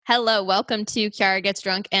Hello, welcome to Kiara Gets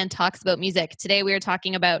Drunk and Talks About Music. Today we are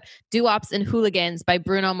talking about Doo-Wops and Hooligans by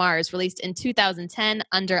Bruno Mars, released in 2010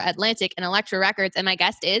 under Atlantic and Elektra Records. And my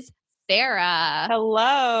guest is Farah.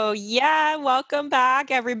 Hello. Yeah, welcome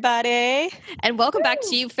back, everybody. And welcome back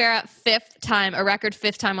to you, Farah, a record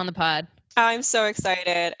fifth time on the pod. I'm so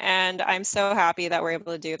excited and I'm so happy that we're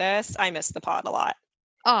able to do this. I miss the pod a lot.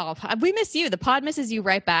 Oh, we miss you. The pod misses you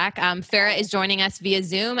right back. Farah is joining us via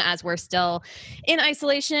Zoom as we're still in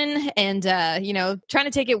isolation and, trying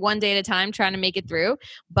to take it one day at a time, trying to make it through.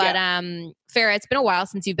 But Farah, it's been a while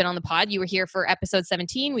since you've been on the pod. You were here for episode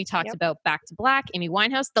 17. We talked about Back to Black, Amy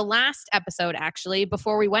Winehouse, the last episode, actually,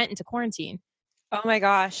 before we went into quarantine. Oh my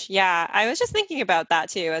gosh. Yeah. I was just thinking about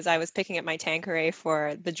that too as I was picking up my Tanqueray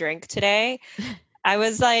for the drink today. I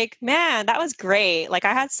was like, man, that was great. Like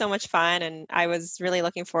I had so much fun and I was really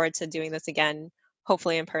looking forward to doing this again,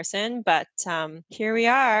 hopefully in person. But here we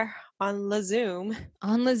are on the Zoom.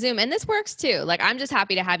 On the Zoom. And this works too. Like I'm just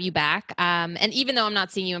happy to have you back. And even though I'm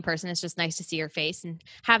not seeing you in person, it's just nice to see your face and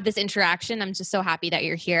have this interaction. I'm just so happy that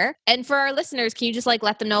you're here. And for our listeners, can you just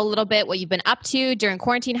let them know a little bit what you've been up to during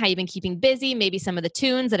quarantine, how you've been keeping busy, maybe some of the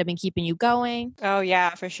tunes that have been keeping you going? Oh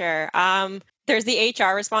yeah, for sure. There's the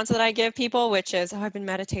HR response that I give people, which is, I've been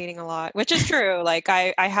meditating a lot, which is true. Like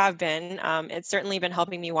I have been. It's certainly been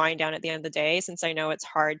helping me wind down at the end of the day since I know it's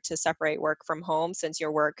hard to separate work from home since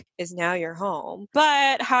your work is now your home.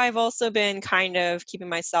 But how I've also been kind of keeping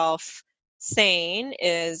myself sane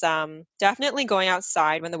is definitely going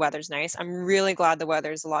outside when the weather's nice. I'm really glad the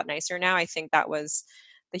weather's a lot nicer now. I think that was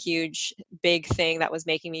the huge, big thing that was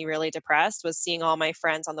making me really depressed was seeing all my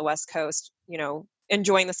friends on the West Coast,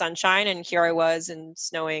 enjoying the sunshine, and here I was in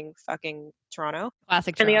snowing fucking Toronto.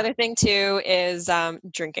 Classic Toronto. And the other thing too is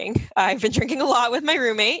drinking. I've been drinking a lot with my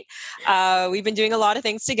roommate. We've been doing a lot of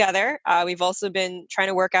things together. We've also been trying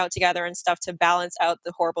to work out together and stuff to balance out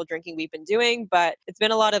the horrible drinking we've been doing, but it's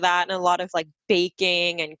been a lot of that and a lot of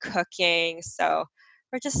baking and cooking. So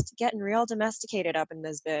we're just getting real domesticated up in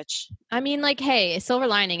this bitch. I mean, hey, silver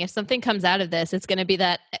lining. If something comes out of this, it's going to be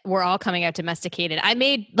that we're all coming out domesticated. I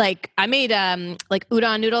made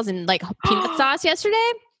udon noodles and peanut sauce yesterday.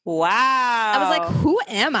 Wow. I was like, who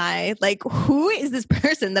am I? Who is this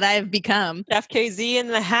person that I have become? Chef KZ in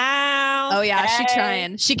the house. Oh yeah, She's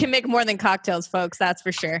trying. She can make more than cocktails, folks. That's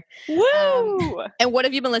for sure. Woo! And what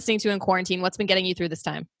have you been listening to in quarantine? What's been getting you through this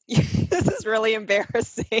time? This is really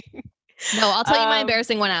embarrassing. No, I'll tell you my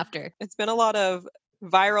embarrassing one after. It's been a lot of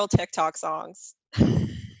viral TikTok songs.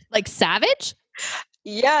 Like Savage?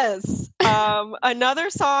 Yes.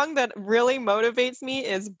 Another song that really motivates me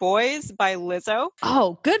is Boys by Lizzo.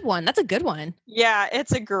 Oh, good one. That's a good one. Yeah,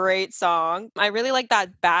 it's a great song. I really like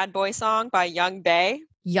that Bad Boy song by Young Bae.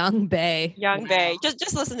 Young Bae.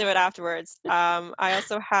 Just listen to it afterwards. I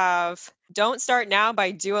also have Don't Start Now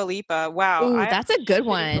by Dua Lipa. Wow. Ooh, that's a good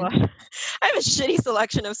one. I have a shitty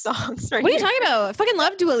selection of songs right What are you talking about? I fucking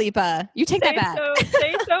love Dua Lipa. You take that back.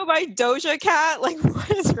 Say So by Doja Cat.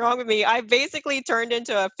 What is wrong with me? I basically turned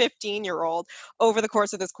into a 15-year-old over the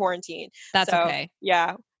course of this quarantine. That's okay.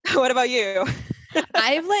 Yeah. What about you?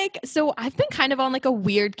 I've been kind of on a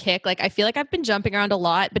weird kick. I feel like I've been jumping around a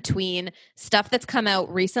lot between stuff that's come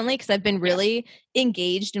out recently because I've been really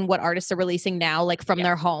engaged in what artists are releasing now, from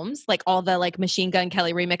their homes, all the Machine Gun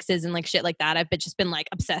Kelly remixes and shit like that. I've been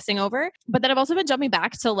obsessing over. But then I've also been jumping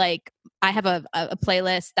back to I have a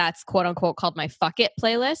playlist that's quote unquote called my Fuck It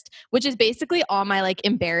playlist, which is basically all my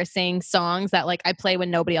embarrassing songs that I play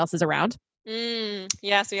when nobody else is around.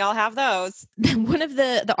 Yes, we all have those. One of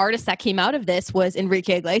the artists that came out of this was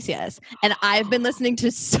Enrique Iglesias, and I've been listening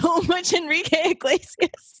to so much Enrique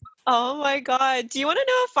Iglesias. Oh my God. Do you want to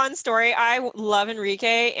know a fun story? I love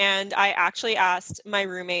Enrique, and I actually asked my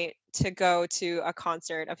roommate to go to a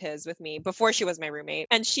concert of his with me before she was my roommate,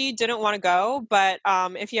 and she didn't want to go, but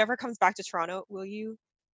if he ever comes back to Toronto, will you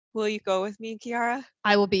go with me, Kiara?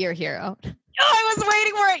 I will be your hero. Oh, I was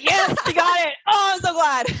waiting for it. Yes, you got it. Oh, I'm so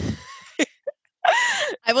glad.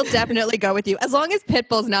 I will definitely go with you as long as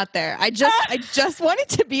Pitbull's not there. I just wanted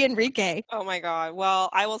to be Enrique. Oh my God. Well,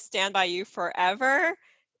 I will stand by you forever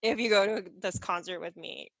if you go to this concert with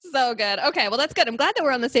me. So good. Okay, well that's good. I'm glad that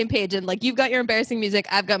we're on the same page and you've got your embarrassing music,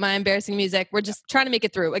 I've got my embarrassing music. We're just trying to make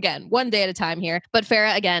it through again, one day at a time here. But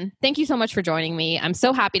Farah, again, thank you so much for joining me. I'm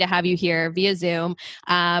so happy to have you here via Zoom.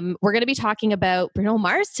 We're going to be talking about Bruno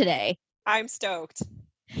Mars today. I'm stoked.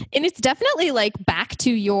 And it's definitely back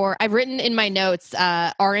to I've written in my notes,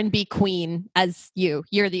 R&B queen as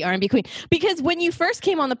you're the R&B queen. Because when you first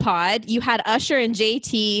came on the pod, you had Usher and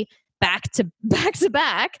JT back to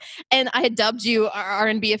back, and I had dubbed you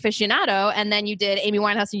R&B aficionado, and then you did Amy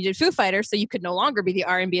Winehouse and you did Foo Fighters, so you could no longer be the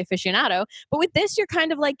R&B aficionado. But with this, you're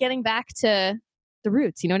kind of like getting back to the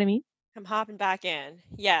roots. You know what I mean? I'm hopping back in.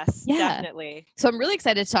 Yes, Yeah. definitely. So I'm really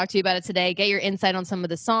excited to talk to you about it today, get your insight on some of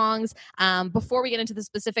the songs. Before we get into the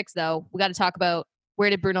specifics, though, we got to talk about where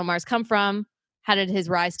did Bruno Mars come from? How did his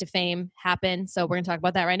rise to fame happen? So we're going to talk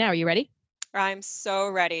about that right now. Are you ready? I'm so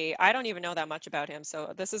ready. I don't even know that much about him,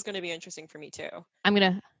 so this is going to be interesting for me too. I'm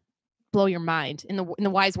going to blow your mind. In the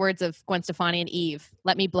wise words of Gwen Stefani and Eve,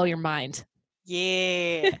 let me blow your mind.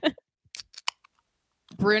 Yeah.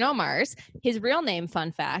 Bruno Mars, his real name,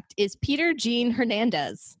 fun fact, is Peter Gene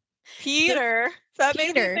Hernandez. Peter. That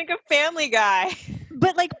makes me think of Family Guy.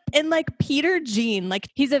 But Peter Gene, like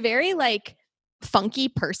he's a very like funky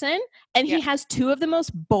person, and he has two of the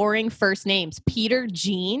most boring first names. Peter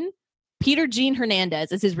Gene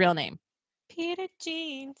Hernandez is his real name. Peter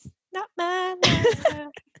Gene's not my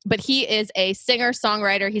lover. But he is a singer,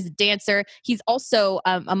 songwriter. He's a dancer. He's also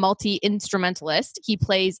a multi-instrumentalist. He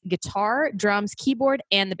plays guitar, drums, keyboard,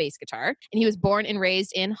 and the bass guitar. And he was born and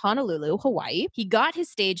raised in Honolulu, Hawaii. He got his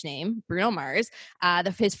stage name, Bruno Mars.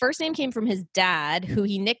 His first name came from his dad, who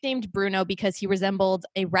he nicknamed Bruno because he resembled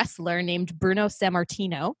a wrestler named Bruno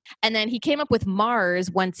Sammartino. And then he came up with Mars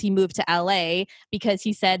once he moved to LA because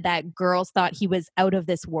he said that girls thought he was out of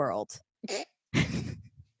this world.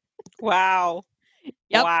 Wow.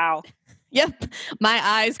 Yep. Wow. Yep. My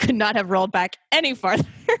eyes could not have rolled back any farther.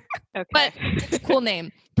 Okay. But it's a cool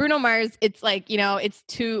name. Bruno Mars, it's like, it's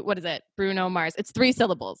what is it? Bruno Mars. It's 3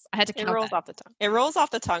 syllables. I had to count It rolls that. off the tongue. It rolls off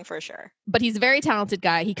the tongue for sure. But he's a very talented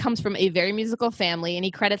guy. He comes from a very musical family, and he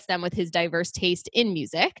credits them with his diverse taste in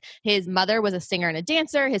music. His mother was a singer and a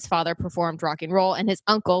dancer. His father performed rock and roll, and his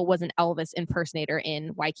uncle was an Elvis impersonator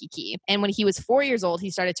in Waikiki. And when he was 4 years old, he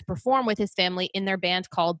started to perform with his family in their band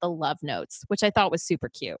called the Love Notes, which I thought was super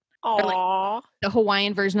cute. Aww. Like the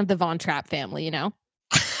Hawaiian version of the Von Trapp family,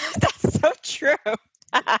 That's so true.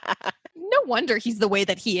 No wonder he's the way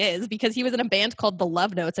that he is, because he was in a band called the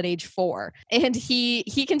Love Notes at age 4. And he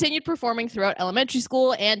continued performing throughout elementary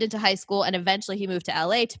school and into high school. And eventually he moved to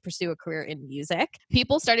LA to pursue a career in music.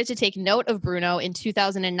 People started to take note of Bruno in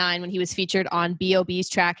 2009 when he was featured on B.O.B.'s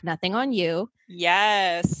track, Nothing on You.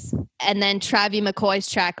 Yes. And then Travie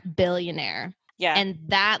McCoy's track, Billionaire. Yeah. And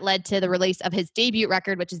that led to the release of his debut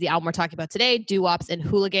record, which is the album we're talking about today, Doo-Wops and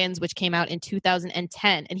Hooligans, which came out in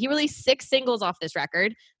 2010. And he released 6 singles off this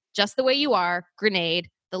record: Just the Way You Are, Grenade,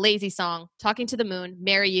 The Lazy Song, Talking to the Moon,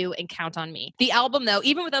 Marry You, and Count on Me. The album, though,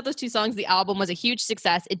 even without those 2 songs, the album was a huge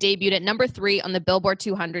success. It debuted at number 3 on the Billboard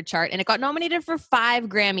 200 chart, and it got nominated for 5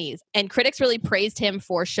 Grammys. And critics really praised him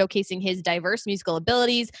for showcasing his diverse musical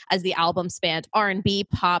abilities, as the album spanned R&B,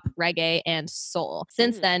 pop, reggae, and soul.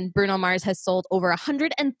 Since then, Bruno Mars has sold over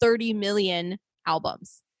 130 million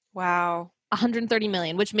albums. Wow. 130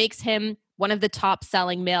 million, which makes him one of the top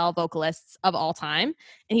selling male vocalists of all time.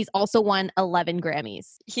 And he's also won 11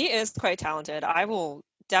 Grammys. He is quite talented. I will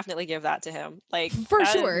definitely give that to him. Like, for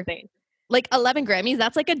sure. Like 11 Grammys,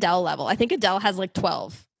 that's like Adele level. I think Adele has like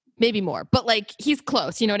 12, maybe more, but like he's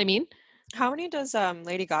close. You know what I mean? How many does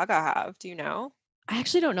Lady Gaga have? Do you know? I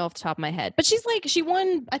actually don't know off the top of my head, but she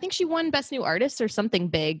won Best New Artist or something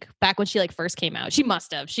big back when she like first came out. She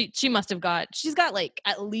must have. She's got like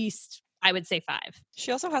at least, I would say 5.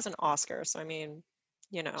 She also has an Oscar. So, I mean,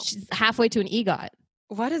 She's halfway to an EGOT.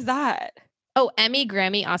 What is that? Oh, Emmy,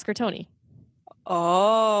 Grammy, Oscar, Tony.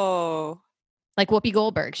 Oh. Like Whoopi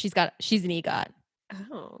Goldberg. She's an EGOT.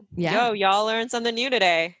 Oh. Yeah. Yo, y'all learned something new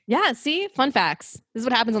today. Yeah, see? Fun facts. This is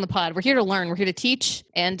what happens on the pod. We're here to learn. We're here to teach.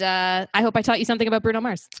 And I hope I taught you something about Bruno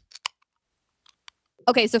Mars.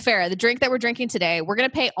 Okay, so Farah, the drink that we're drinking today, we're going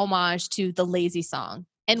to pay homage to the Lazy Song.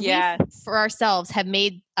 And we, for ourselves, have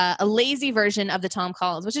made a lazy version of the Tom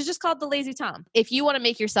Collins, which is just called the Lazy Tom. If you want to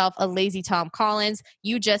make yourself a Lazy Tom Collins,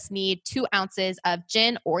 you just need 2 ounces of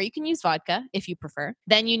gin, or you can use vodka if you prefer.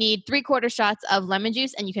 Then you need 3/4 shots of lemon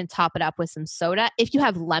juice, and you can top it up with some soda. If you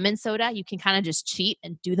have lemon soda, you can kind of just cheat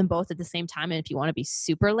and do them both at the same time. And if you want to be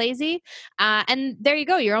super lazy, and there you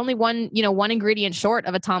go. You're only one ingredient short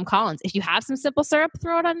of a Tom Collins. If you have some simple syrup,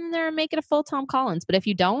 throw it on in there and make it a full Tom Collins. But if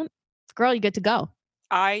you don't, girl, you're good to go.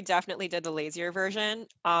 I definitely did the lazier version.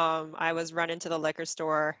 I was running to the liquor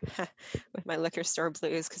store with my liquor store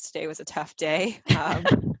blues because today was a tough day.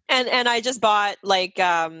 And I just bought like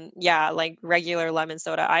regular lemon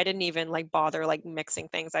soda. I didn't even like bother like mixing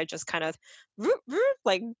things. I just kind of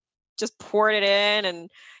like just poured it in,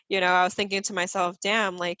 and I was thinking to myself,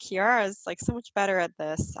 damn, like Kiara is like so much better at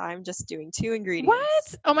this. I'm just doing 2 ingredients.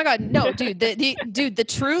 What? Oh my God. No, dude, the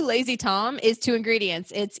true lazy Tom is 2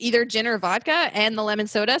 ingredients. It's either gin or vodka and the lemon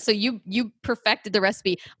soda. So you perfected the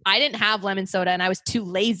recipe. I didn't have lemon soda and I was too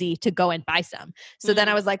lazy to go and buy some. So then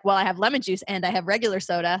I was like, well, I have lemon juice and I have regular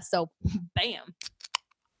soda. So bam.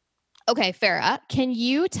 Okay, Farah, can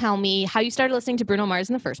you tell me how you started listening to Bruno Mars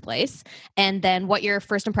in the first place, and then what your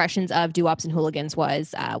first impressions of Doo-Wops and Hooligans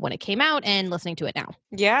was when it came out and listening to it now?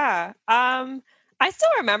 Yeah. I still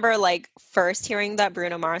remember like first hearing that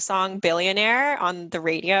Bruno Mars song Billionaire on the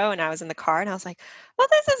radio, and I was in the car and I was like, well,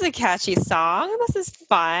 this is a catchy song. This is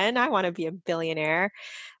fun. I want to be a billionaire.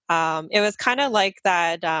 It was kind of like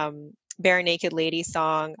that Bare Naked Lady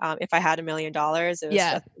song, If I Had $1,000,000. It was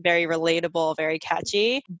just very relatable, very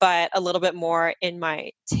catchy, but a little bit more in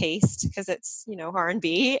my taste because it's,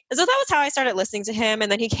 R&B. So that was how I started listening to him.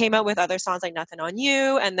 And then he came out with other songs like Nothing on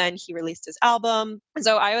You, and then he released his album.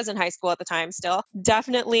 So I was in high school at the time still.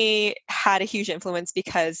 Definitely had a huge influence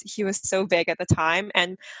because he was so big at the time.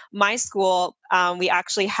 And my school, we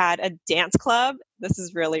actually had a dance club. This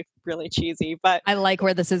is really, really cheesy, but I like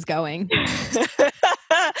where this is going.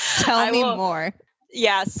 Tell me more.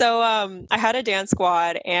 Yeah. So I had a dance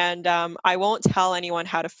squad, and I won't tell anyone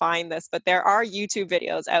how to find this, but there are YouTube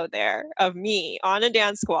videos out there of me on a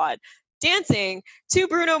dance squad dancing to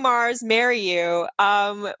Bruno Mars, Marry You.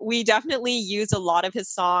 We definitely used a lot of his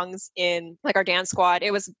songs in like our dance squad.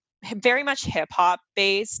 It was very much hip hop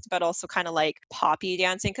based, but also kind of like poppy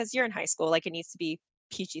dancing because you're in high school. Like it needs to be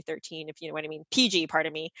PG-13, if you know what I mean. PG,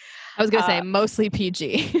 pardon me. I was going to say mostly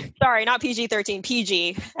PG. Sorry, not PG-13,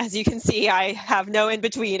 PG. As you can see, I have no in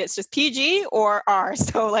between. It's just PG or R.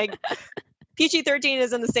 So like PG-13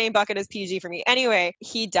 is in the same bucket as PG for me. Anyway,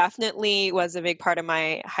 he definitely was a big part of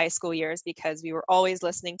my high school years because we were always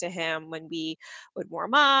listening to him when we would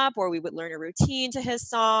warm up or we would learn a routine to his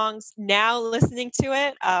songs. Now listening to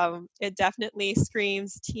it, it definitely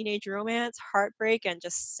screams teenage romance, heartbreak, and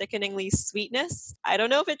just sickeningly sweetness. I don't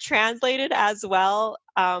know if it translated as well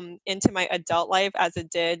into my adult life as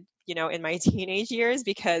it did, in my teenage years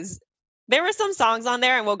because there were some songs on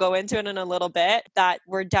there, and we'll go into it in a little bit, that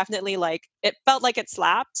were definitely like, it felt like it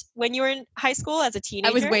slapped when you were in high school as a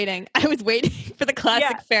teenager. I was waiting for the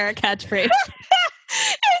classic Farah catchphrase.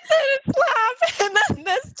 It said it slapped. And then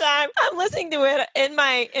this time I'm listening to it in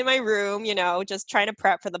my room, just trying to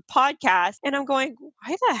prep for the podcast. And I'm going,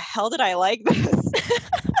 why the hell did I like this?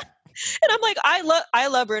 And I'm like, I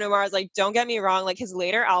love Bruno Mars. Like, don't get me wrong. Like his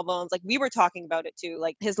later albums, like we were talking about it too.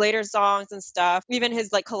 Like his later songs and stuff, even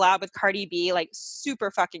his like collab with Cardi B, like super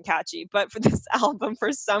fucking catchy. But for this album,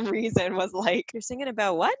 for some reason, was like, you're singing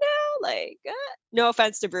about what now? Like, no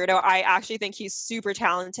offense to Bruno, I actually think he's super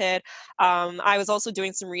talented. I was also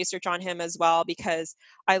doing some research on him as well because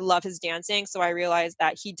I love his dancing. So I realized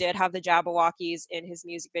that he did have the Jabberwockies in his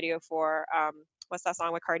music video for what's that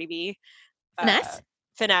song with Cardi B?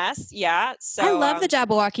 Finesse, yeah. So I love the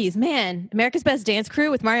Jabberwockies, man. America's Best Dance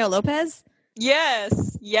Crew with Mario Lopez.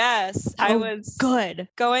 Yes. I was good.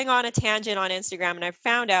 Going on a tangent on Instagram, and I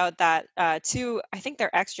found out that I think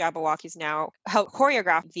they're ex-Jabberwockies now, helped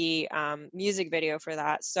choreograph the music video for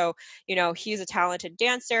that. So, he's a talented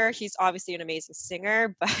dancer. He's obviously an amazing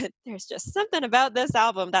singer, but there's just something about this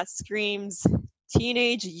album that screams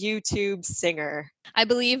teenage YouTube singer. I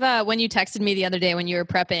believe when you texted me the other day when you were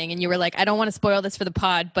prepping and you were like, I don't want to spoil this for the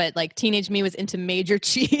pod, but like teenage me was into Major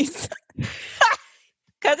Cheese.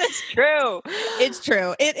 Because it's true. It's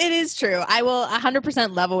true. It is true. I will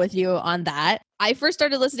 100% level with you on that. I first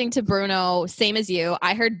started listening to Bruno, same as you.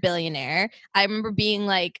 I heard Billionaire. I remember being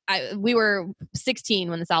like, we were 16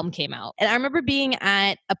 when this album came out. And I remember being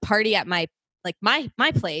at a party at my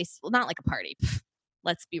place. Well, not like a party.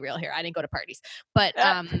 Let's be real here. I didn't go to parties, but,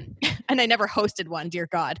 and I never hosted one, dear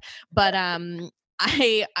God. But,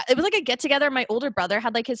 it was like a get together. My older brother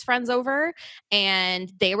had like his friends over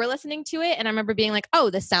and they were listening to it. And I remember being like, oh,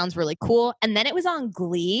 this sounds really cool. And then it was on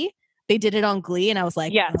Glee. They did it on Glee. And I was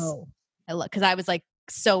like, yes. Oh, cause I was like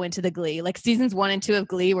so into the Glee, like seasons 1 and 2 of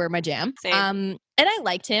Glee were my jam. Same. And I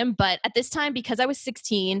liked him, but at this time, because I was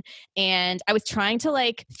 16 and I was trying to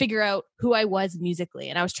like figure out who I was musically,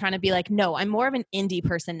 and I was trying to be like, no, I'm more of an indie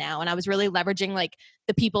person now. And I was really leveraging like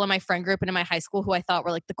the people in my friend group and in my high school who I thought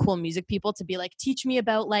were like the cool music people to be like, teach me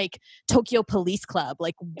about like Tokyo Police Club.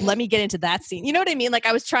 Like, let me get into that scene. You know what I mean? Like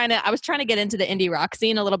I was trying to get into the indie rock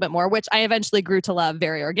scene a little bit more, which I eventually grew to love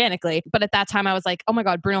very organically. But at that time I was like, oh my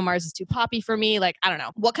God, Bruno Mars is too poppy for me. Like, I don't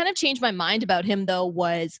know. What kind of changed my mind about him though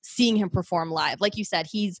was seeing him perform live. Like you said,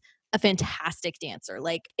 he's a fantastic dancer.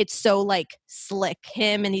 Like it's so like slick.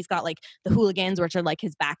 Him and he's got like the Hooligans, which are like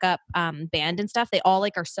his backup band and stuff. They all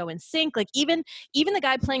like are so in sync. Like even the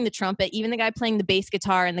guy playing the trumpet, even the guy playing the bass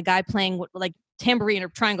guitar, and the guy playing like tambourine or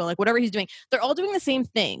triangle, like whatever he's doing, they're all doing the same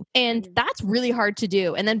thing. And that's really hard to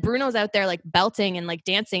do. And then Bruno's out there like belting and like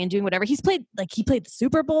dancing and doing whatever. He played the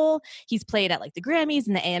Super Bowl. He's played at like the Grammys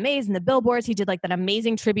and the AMAs and the Billboards. He did like that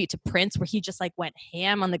amazing tribute to Prince where he just like went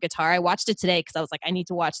ham on the guitar. I watched it today because I was like, I need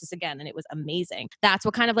to watch this again. And it was amazing. That's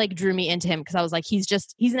what kind of like drew me into him, because I was like, he's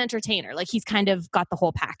an entertainer. Like he's kind of got the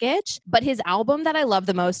whole package. But his album that I love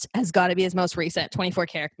the most has got to be his most recent, 24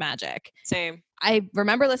 Karat Magic. Same. I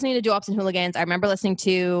remember listening to Doo-Wops and Hooligans. I remember listening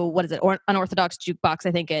to, what is it? Unorthodox Jukebox,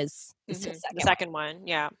 I think is the second one.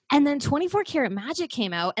 Yeah. And then 24 Karat Magic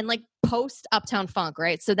came out and like post Uptown Funk,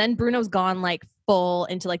 right? So then Bruno's gone like full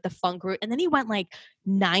into like the funk route. And then he went like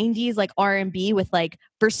 90s, like R&B with like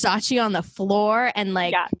Versace on the Floor and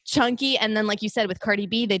like Chunky. And then like you said with Cardi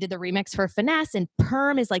B, they did the remix for Finesse, and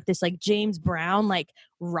Perm is like this like James Brown like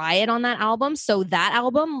riot on that album. So that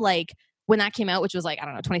album, like, when that came out, which was like, I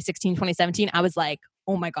don't know, 2016, 2017, I was like,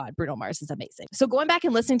 oh my God, Bruno Mars is amazing. So going back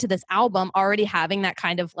and listening to this album, already having that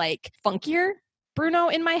kind of like funkier Bruno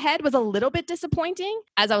in my head was a little bit disappointing.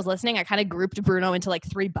 As I was listening, I kind of grouped Bruno into like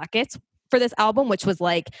 3 buckets for this album, which was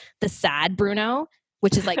like the sad Bruno,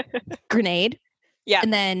 which is like Grenade. Yeah.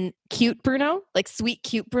 And then cute Bruno, like sweet,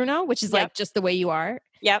 cute Bruno, which is like just the way you are.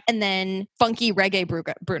 Yep. And then funky reggae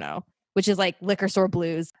Bruno, which is like Liquor Store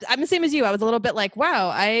Blues. I'm the same as you. I was a little bit like, wow,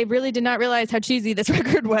 I really did not realize how cheesy this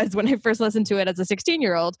record was when I first listened to it as a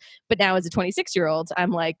 16-year-old. But now as a 26-year-old,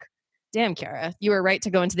 I'm like, damn, Kara, you were right to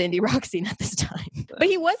go into the indie rock scene at this time. But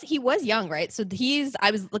he was young, right? So because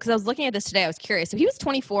I was looking at this today, I was curious. So he was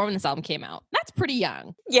 24 when this album came out. That's pretty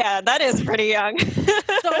young. Yeah, that is pretty young.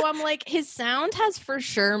 So I'm like, his sound has for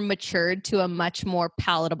sure matured to a much more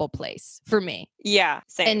palatable place for me. Yeah,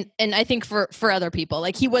 same. And I think for other people,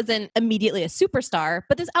 like he wasn't immediately a superstar,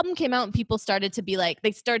 but this album came out and people started to be like,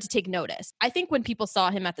 they started to take notice. I think when people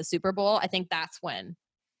saw him at the Super Bowl, I think that's when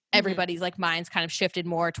everybody's like minds kind of shifted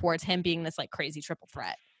more towards him being this like crazy triple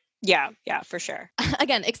threat. Yeah, for sure.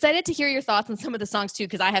 Again, excited to hear your thoughts on some of the songs too,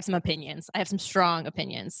 because I have some opinions. I have some strong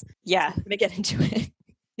opinions. Yeah. So I'm gonna get into it.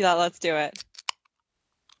 Yeah, let's do it.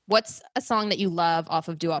 What's a song that you love off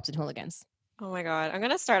of Doo-Wops and Hooligans? Oh my God. I'm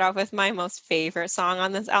going to start off with my most favorite song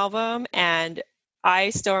on this album. And I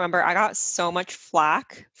still remember I got so much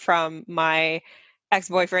flack from my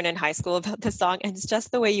ex-boyfriend in high school about this song, and It's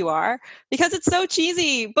Just the Way You Are, because it's so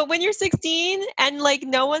cheesy. But when you're 16 and like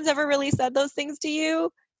no one's ever really said those things to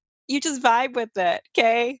you, you just vibe with it.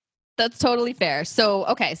 Okay. That's totally fair. So,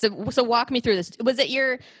 okay. So walk me through this.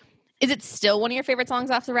 Is it still one of your favorite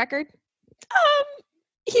songs off the record?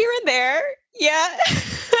 Here and there. Yeah.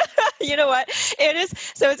 You know what? It is.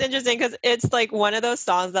 So it's interesting because it's like one of those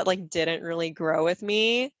songs that like didn't really grow with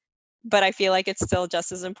me, but I feel like it's still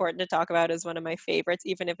just as important to talk about as one of my favorites,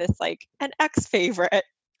 even if it's like an ex-favorite.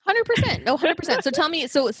 100%. No, 100%. So tell me,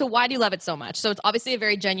 so why do you love it so much? So it's obviously a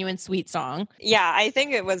very genuine, sweet song. Yeah, I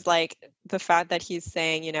think it was like the fact that he's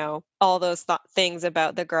saying, you know, all those things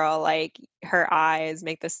about the girl, like her eyes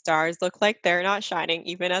make the stars look like they're not shining.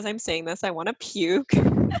 Even as I'm saying this, I want to puke.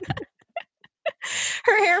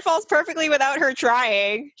 Her hair falls perfectly without her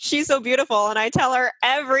trying. She's so beautiful. And I tell her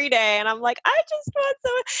every day, and I'm like, I just want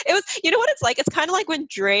so. It was, you know what it's like? It's kind of like when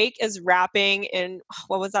Drake is rapping in,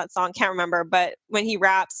 what was that song? Can't remember. But when he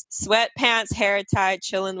raps, sweatpants, hair tied,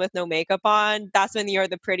 chilling with no makeup on, that's when you're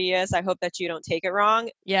the prettiest. I hope that you don't take it wrong.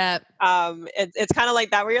 Yeah. It's kind of like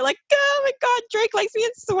that where you're like, oh my God, Drake likes me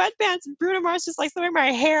in sweatpants, and Bruno Mars just likes the way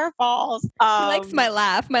my hair falls. He likes my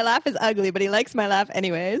laugh. My laugh is ugly, but he likes my laugh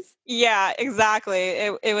anyways. Yeah, exactly.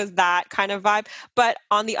 It was that kind of vibe. But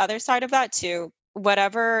on the other side of that too,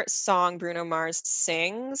 whatever song Bruno Mars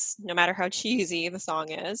sings, no matter how cheesy the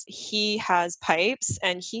song is, he has pipes,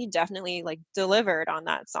 and he definitely like delivered on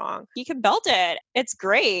that song. He can belt it. It's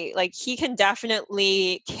great. Like he can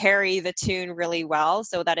definitely carry the tune really well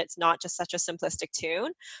so that it's not just such a simplistic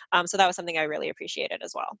tune. So that was something I really appreciated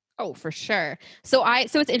as well. Oh, for sure. So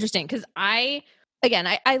it's interesting because I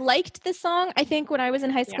liked this song, I think, when I was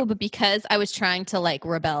in high school, but because I was trying to like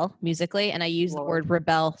rebel musically, and I use the word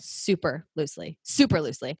rebel super loosely.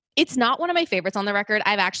 It's not one of my favorites on the record.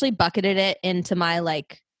 I've actually bucketed it into my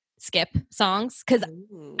like skip songs because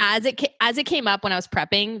as it came up when I was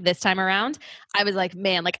prepping this time around, I was like,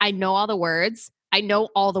 man, like I know all the words, I know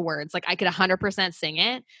all the words. Like I could 100% sing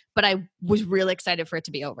it, but I was really excited for it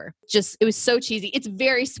to be over. Just, it was so cheesy. It's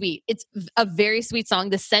very sweet. It's a very sweet song.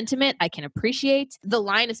 The sentiment I can appreciate. The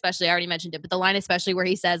line especially, I already mentioned it, but the line especially where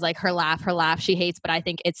he says like her laugh she hates, but I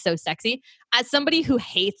think it's so sexy. As somebody who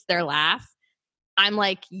hates their laugh, I'm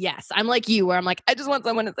like, yes, I'm like you, where I'm like, I just want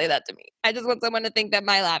someone to say that to me. I just want someone to think that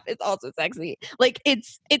my laugh is also sexy. Like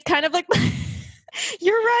it's kind of like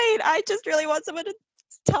You're right. I just really want someone to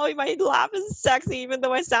tell me my laugh is sexy, even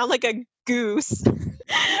though I sound like a goose.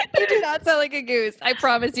 You do not sound like a goose. I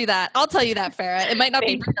promise you that. I'll tell you that, Farrah. It might not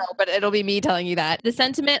be Bruno, but it'll be me telling you that. The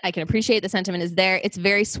sentiment, I can appreciate the sentiment is there. It's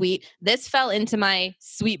very sweet. This fell into my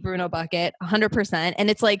sweet Bruno bucket 100%. And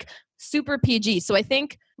it's like super PG. So I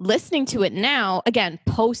think listening to it now, again,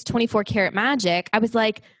 post 24 Karat Magic, I was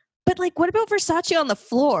like, but like, what about Versace on the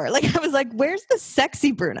floor? Like, I was like, where's the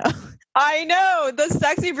sexy Bruno? I know. The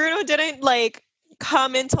sexy Bruno didn't like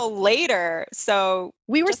come until later. So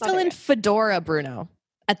we were still in Fedora Bruno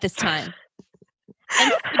at this time.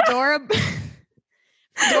 And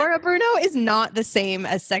Fedora Bruno is not the same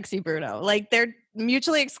as sexy Bruno. Like they're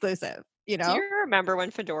mutually exclusive, you know? Do you remember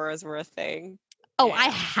when fedoras were a thing? Oh, yeah. I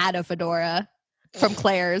had a fedora from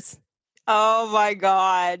Claire's. Oh my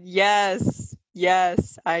God. Yes.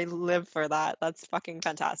 Yes. I live for that. That's fucking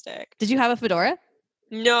fantastic. Did you have a fedora?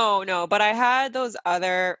 No, but I had those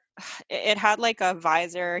other, it had like a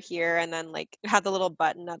visor here and then like it had the little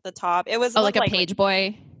button at the top. It was like a page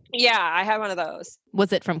boy. Yeah, I had one of those.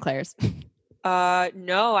 Was it from Claire's?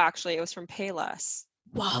 No, actually it was from Payless.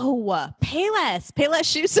 Whoa, Payless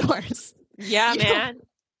shoe source. Yeah, man.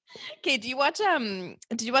 Okay, did you watch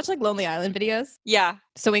like Lonely Island videos? Yeah.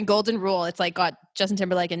 So in Golden Rule, it's like got Justin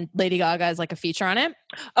Timberlake and Lady Gaga as like a feature on it.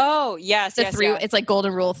 Oh, yes, yes. It's like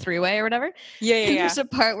Golden Rule 3-way or whatever. Yeah. And there's a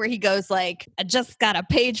part where he goes like, I just got a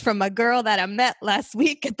page from a girl that I met last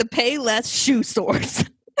week at the Payless shoe source.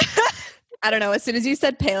 I don't know. As soon as you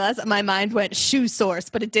said Payless, my mind went shoe source,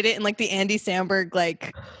 but it did it in like the Andy Samberg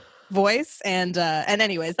like voice. And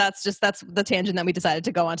anyways, that's the tangent that we decided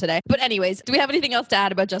to go on today. But anyways, do we have anything else to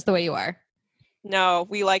add about Just the Way You Are? No,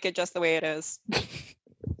 we like it just the way it is.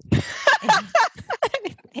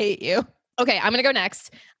 I hate you. Okay, I'm gonna go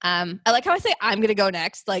next. I like how I say I'm gonna go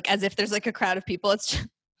next, like as if there's like a crowd of people. It's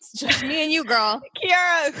just me and you, girl.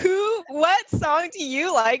 Kiara, what song do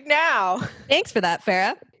you like now? Thanks for that,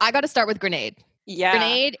 Farrah. I got to start with Grenade. Yeah.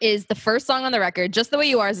 Grenade is the first song on the record. Just the Way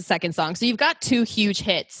You Are is the second song. So you've got two huge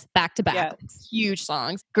hits back to back. Yes. Huge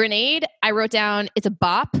songs. Grenade, I wrote down, it's a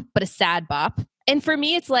bop, but a sad bop. And for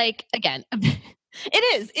me, it's like, again, it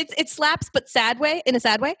is. It slaps, but sad way, in a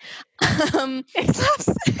sad way. It slaps.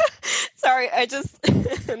 Sorry, I just,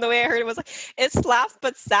 the way I heard it was like, it slaps,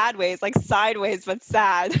 but sad ways, like sideways, but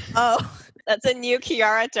sad. Oh. That's a new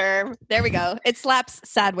Kiara term. There we go. It slaps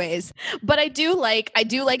sad ways. But I do like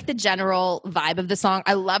the general vibe of the song.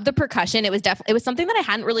 I love the percussion. It was something that I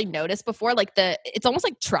hadn't really noticed before. Like it's almost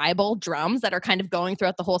like tribal drums that are kind of going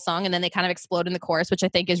throughout the whole song, and then they kind of explode in the chorus, which I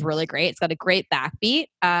think is really great. It's got a great backbeat.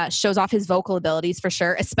 Shows off his vocal abilities for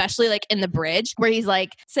sure, especially like in the bridge where he's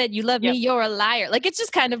like, said you love me, you're a liar. Like it's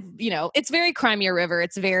just kind of, it's very Crimea River.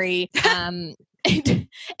 It's very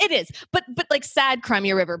it is, but like sad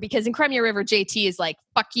Crimea River, because in Crimea River, JT is like,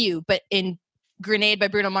 fuck you. But in Grenade by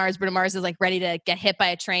Bruno Mars is like ready to get hit by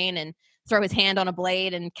a train and throw his hand on a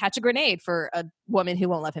blade and catch a grenade for a woman who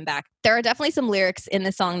won't love him back. There are definitely some lyrics in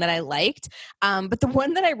the song that I liked. But the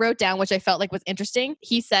one that I wrote down, which I felt like was interesting,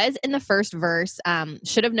 he says in the first verse,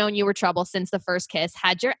 should have known you were trouble since the first kiss,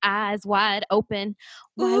 had your eyes wide open.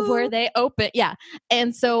 Why were they open? Yeah.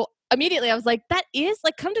 And so immediately I was like, that is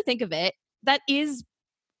like, come to think of it, that is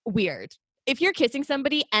weird. If you're kissing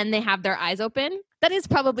somebody and they have their eyes open, that is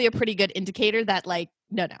probably a pretty good indicator that like,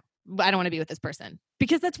 no, I don't want to be with this person,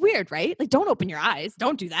 because that's weird, right? Like, don't open your eyes.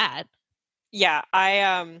 Don't do that. Yeah,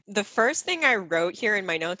 the first thing I wrote here in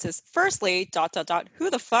my notes is, firstly, ... who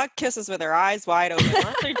the fuck kisses with their eyes wide open?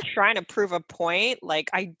 Unless they're trying to prove a point. Like,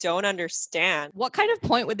 I don't understand. What kind of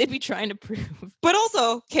point would they be trying to prove? But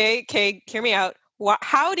also, okay, hear me out.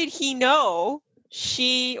 How did he know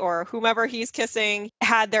she or whomever he's kissing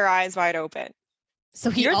had their eyes wide open? So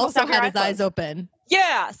he also had his eyes open.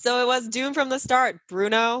 Yeah, so it was doomed from the start,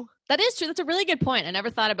 Bruno. That is true. That's a really good point. I never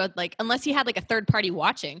thought about, like, unless he had like a third party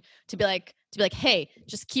watching to be like, hey,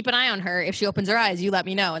 just keep an eye on her. If she opens her eyes, you let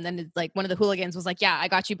me know. And then it's like one of the hooligans was like, yeah, I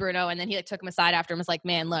got you, Bruno. And then he like took him aside after him, was like,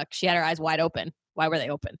 man, look, she had her eyes wide open. Why were they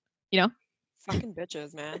open? Fucking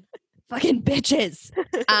bitches, man. Fucking bitches.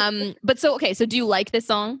 But so do you like this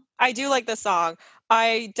song? I do like this song.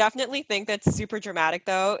 I definitely think that's super dramatic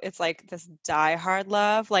though. It's like this die-hard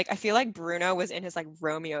love. Like I feel like Bruno was in his like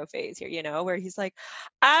Romeo phase here, you know, where he's like,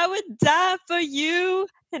 I would die for you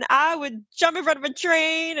and I would jump in front of a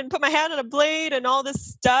train and put my hand on a blade and all this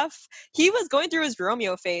stuff. He was going through his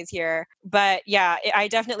Romeo phase here. But yeah, I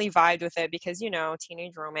definitely vibed with it because, you know,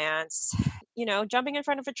 teenage romance, you know, jumping in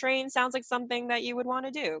front of a train sounds like something that you would want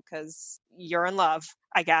to do because you're in love,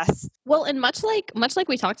 I guess. Well, and much like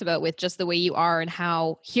we talked about with just the way you are and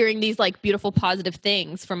how hearing these like beautiful positive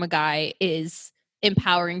things from a guy is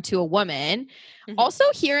empowering to a woman, Mhm. also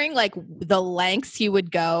hearing like the lengths he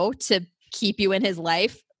would go to keep you in his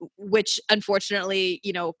life, which unfortunately,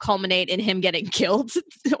 you know, culminate in him getting killed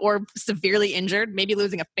or severely injured, maybe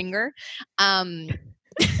losing a finger. Um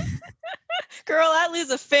Girl, I'd lose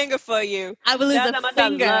a finger for you. I would lose That's a how much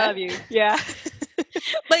finger. I love you. Yeah.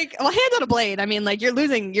 Like, well, hand on a blade. I mean, like you're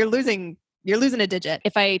losing a digit.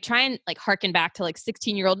 If I try and like harken back to like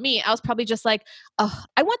 16-year-old me, I was probably just like, oh,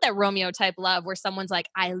 I want that Romeo type love where someone's like,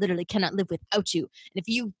 I literally cannot live without you. And if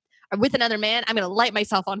you are with another man, I'm gonna light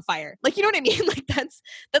myself on fire. Like, you know what I mean? Like that's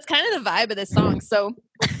kind of the vibe of this song. So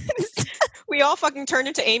We all fucking turned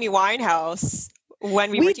into Amy Winehouse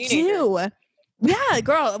when we were we teenagers. do. Yeah,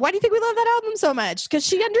 girl. Why do you think we love that album so much? Because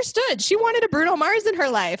she understood. She wanted a Bruno Mars in her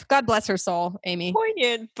life. God bless her soul, Amy.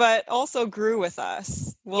 Poignant, but also grew with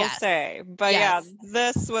us, we'll Yes. say. But Yes. yeah,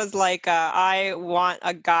 this was like I want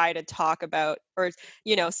a guy to talk about or,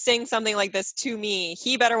 you know, sing something like this to me.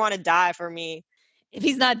 He better want to die for me. If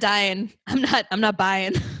he's not dying, I'm not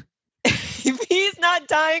buying. If he's not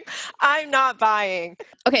dying, I'm not buying.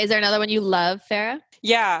 Okay, is there another one you love, Farah?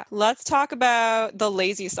 Yeah, let's talk about the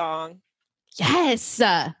Lazy song. Yes.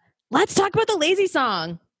 Let's talk about the Lazy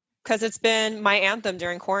song. Because it's been my anthem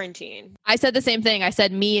during quarantine. I said the same thing. I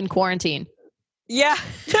said me in quarantine. Yeah.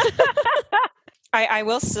 I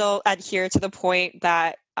will still adhere to the point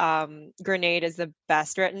that Grenade is the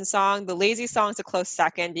best written song. The Lazy song's a close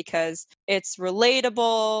second because it's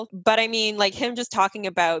relatable. But I mean, like him just talking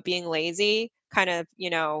about being lazy, kind of, you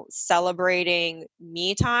know, celebrating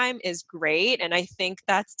me time is great. And I think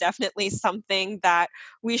that's definitely something that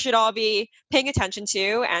we should all be paying attention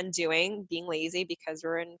to and doing, being lazy because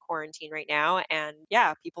we're in quarantine right now. And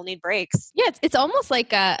yeah, people need breaks. Yeah, it's almost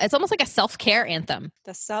like a self-care anthem.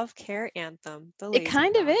 The self-care anthem. The It Lazy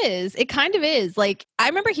kind of song. is. It kind of is. Like I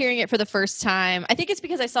remember hearing it for the first time. I think it's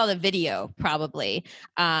because I saw the video probably.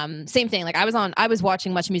 Same thing. Like I was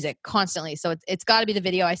watching Much Music constantly. So it's got to be the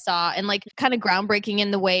video I saw and like kind of groundbreaking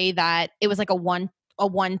in the way that it was like a one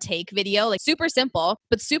take video, like super simple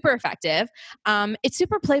but super effective. It's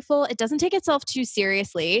super playful. It doesn't take itself too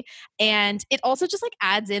seriously, and it also just like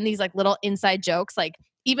adds in these like little inside jokes, like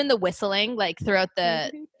even the whistling like throughout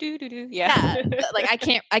the Yeah. like I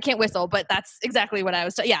can't whistle, but that's exactly what I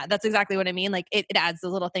was yeah, that's exactly what I mean. Like it adds the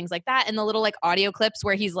little things like that and the little like audio clips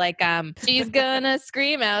where he's like she's gonna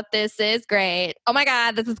scream out, this is great, oh my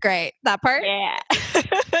god, this is great, that part. Yeah.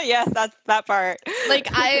 Yes, that's that part. Like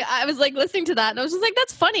I was like listening to that and I was just like,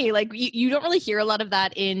 that's funny. Like you don't really hear a lot of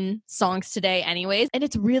that in songs today anyways, and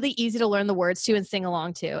it's really easy to learn the words to and sing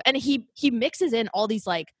along to. And he mixes in all these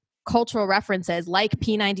like cultural references like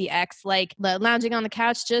P90X, like the lounging on the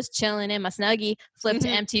couch just chilling in my snuggie, flip to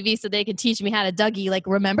MTV so they can teach me how to Dougie. Like,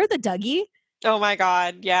 remember the Dougie? Oh my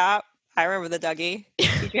god, yeah, I remember the Dougie.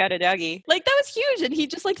 Teach me how to Dougie. Like that was huge, and he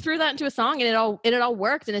just like threw that into a song and it all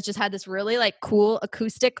worked, and it just had this really like cool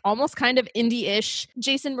acoustic, almost kind of indie-ish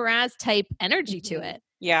Jason Mraz type energy to it.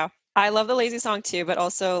 Yeah, I love the Lazy song too, but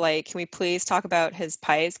also like, can we please talk about his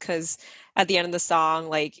pipes? Because at the end of the song,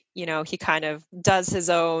 like, you know, he kind of does his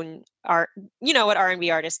own art, you know what R&B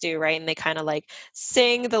artists do, right? And they kind of like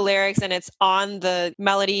sing the lyrics and it's on the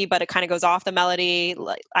melody, but it kind of goes off the melody.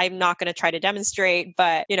 Like, I'm not going to try to demonstrate,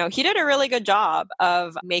 but you know, he did a really good job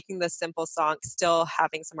of making the simple song still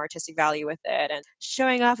having some artistic value with it and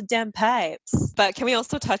showing off dem pipes. But can we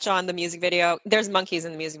also touch on the music video? There's monkeys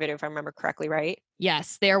in the music video, if I remember correctly, right?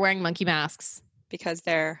 Yes, they are wearing monkey masks. Because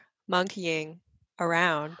they're monkeying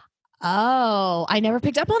around. Oh, I never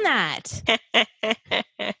picked up on that. That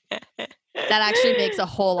actually makes a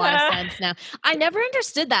whole lot of sense now. I never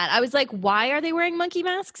understood that. I was like, why are they wearing monkey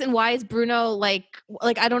masks? And why is Bruno like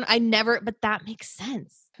but that makes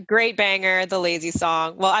sense. Great banger, the Lazy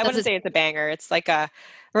song. Well, I wouldn't say it's a banger. It's like a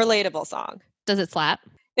relatable song. Does it slap?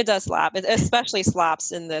 It does slap. It especially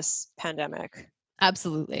slaps in this pandemic.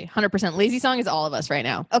 Absolutely. 100%. Lazy song is all of us right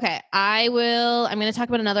now. Okay. I'm going to talk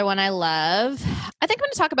about another one I love. I think I'm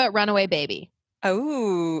going to talk about Runaway Baby.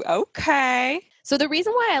 Oh, okay. So the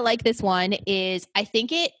reason why I like this one is I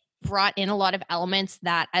think it brought in a lot of elements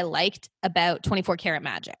that I liked about 24 Karat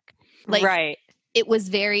Magic. Like, right. it was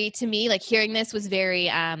very, to me, like hearing this was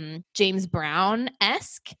very James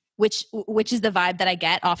Brown-esque, which is the vibe that I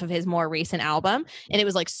get off of his more recent album. And it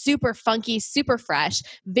was like super funky, super fresh,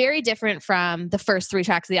 very different from the first 3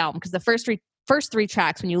 tracks of the album. Because the first three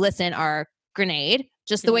tracks, when you listen, are Grenade,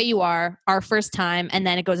 Just the Way You Are, Our First Time, and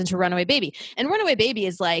then it goes into Runaway Baby. And Runaway Baby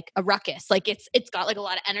is like a ruckus. Like it's got like a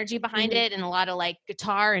lot of energy behind it and a lot of like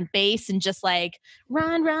guitar and bass and just like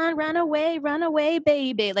run, run away,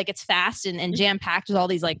 baby. Like it's fast and jam-packed with all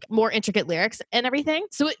these like more intricate lyrics and everything.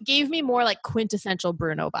 So it gave me more like quintessential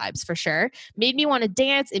Bruno vibes for sure. Made me want to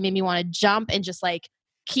dance. It made me want to jump and just like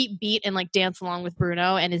keep beat and like dance along with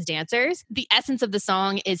Bruno and his dancers. The essence of the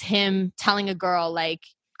song is him telling a girl like,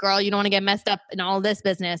 girl, you don't want to get messed up in all of this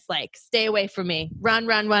business. Like, stay away from me. Run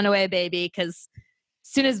away, baby. Because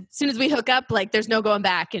soon as we hook up, like, there's no going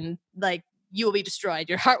back, and like, you will be destroyed.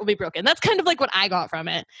 Your heart will be broken. That's kind of like what I got from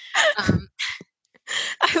it. I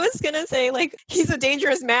was gonna say, like, he's a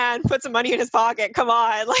dangerous man. Put some money in his pocket. Come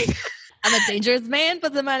on, like. I'm a dangerous man,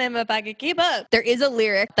 put the money in my pocket, keep up. There is a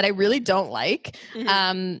lyric that I really don't like.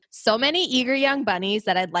 So many eager young bunnies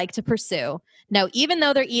that I'd like to pursue. Now, even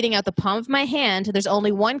though they're eating out the palm of my hand, there's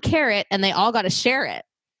only one carrot and they all got to share it.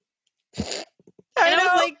 I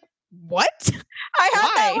was like, what? I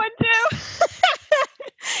had that one too.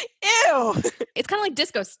 Ew. It's kind of like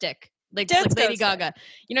Disco Stick, like Stick. Lady Gaga.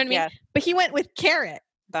 You know what I mean? Yeah. But he went with carrot.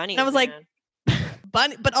 Bunnies. And I was like,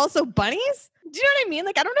 but also bunnies? Do you know what I mean?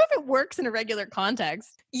 Like, I don't know if it works in a regular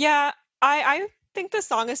context. Yeah, I think the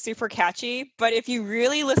song is super catchy, but if you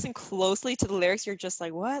really listen closely to the lyrics, you're just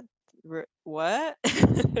like, what? What?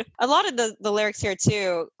 A lot of the lyrics here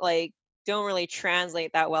too, like, don't really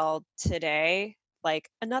translate that well today. Like,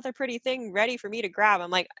 another pretty thing ready for me to grab.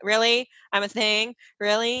 I'm like, really? I'm a thing?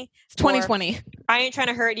 Really? It's 2020. Or, I ain't trying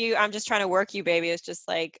to hurt you. I'm just trying to work you, baby. It's just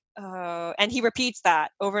like, and he repeats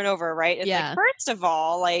that over and over, right? It's like, first of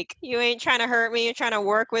all, like, you ain't trying to hurt me. You're trying to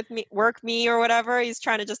work me or whatever. He's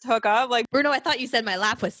trying to just hook up. Like, Bruno, I thought you said my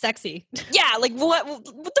laugh was sexy. Yeah, like, what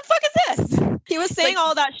the fuck is this? He was saying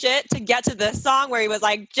all that shit to get to this song where he was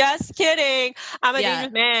like, just kidding. I'm a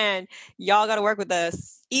dangerous man. Y'all got to work with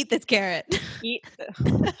this. Eat this carrot. Eat.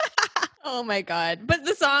 Oh my God. But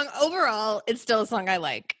the song overall, it's still a song I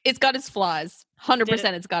like. It's got its flaws.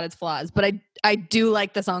 100% it's got its flaws. But I do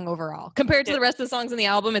like the song overall. Compared to the rest of the songs in the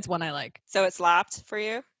album, it's one I like. So it slapped for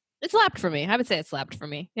you? It slapped for me. I would say it slapped for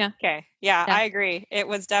me. Yeah. Okay. Yeah, I agree. It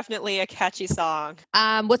was definitely a catchy song.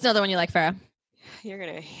 What's another one you like, Farah? You're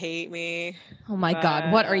going to hate me. Oh my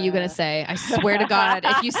God. What are you going to say? I swear to God,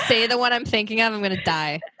 if you say the one I'm thinking of, I'm going to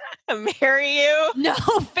die. Marry you? No,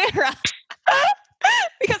 Farah.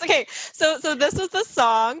 Because, okay, so this was the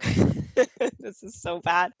song. This is so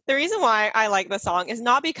bad. The reason why I like the song is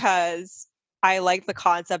not because I like the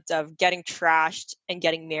concept of getting trashed and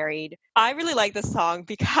getting married. I really like this song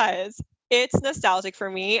because it's nostalgic for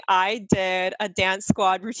me. I did a dance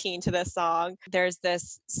squad routine to this song. There's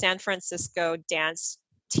this San Francisco dance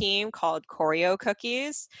team called Choreo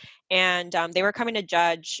Cookies, and they were coming to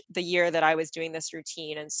judge the year that I was doing this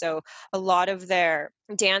routine. And so a lot of their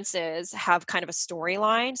dances have kind of a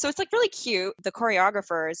storyline. So it's like really cute. The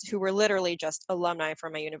choreographers, who were literally just alumni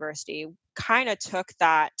from my university, kind of took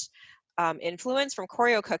that influence from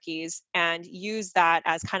Choreo Cookies and use that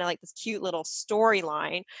as kind of like this cute little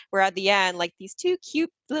storyline where at the end, like, these two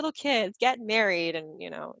cute little kids get married and,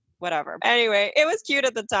 you know, whatever. Anyway, it was cute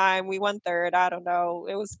at the time. We won third. I don't know.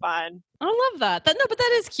 It was fun. I love that. No, but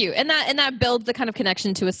that is cute. And that builds the kind of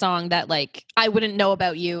connection to a song that, like, I wouldn't know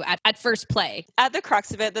about you at first play. At the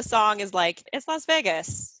crux of it, the song is like, it's Las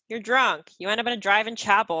Vegas. You're drunk. You end up in a drive-in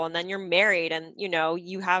chapel and then you're married and, you know,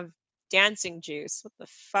 you have dancing juice. What the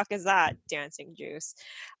fuck is that? Dancing juice.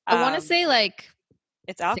 I want to say, like,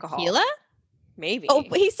 it's alcohol. Tequila? Maybe. Oh,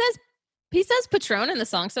 he says Patron in the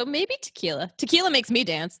song, so maybe tequila. Tequila makes me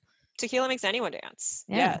dance. Tequila makes anyone dance.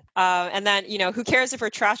 Yeah. And then, you know, who cares if her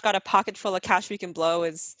trash got a pocket full of cash we can blow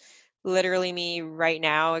is literally me right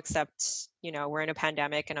now, except, you know, we're in a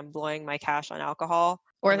pandemic and I'm blowing my cash on alcohol.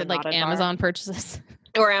 Or like Amazon purchases.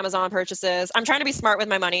 Or Amazon purchases. I'm trying to be smart with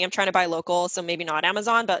my money. I'm trying to buy local, so maybe not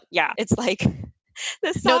Amazon, but yeah, it's like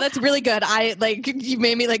this. No, that's really good. I like, you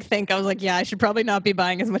made me like think. I was like, yeah, I should probably not be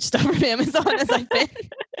buying as much stuff from Amazon as I've been.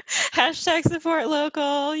 Hashtag support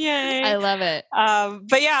local. Yay. I love it.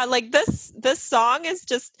 But yeah, like this song is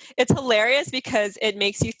just, it's hilarious because it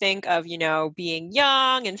makes you think of, you know, being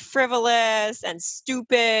young and frivolous and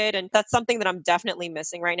stupid. And that's something that I'm definitely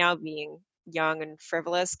missing right now, being young and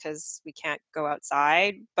frivolous, because we can't go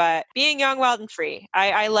outside, but being young, wild, and free.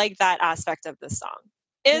 I like that aspect of this song.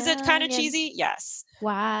 Is it kind of cheesy? Yes.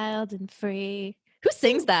 Wild and free. Who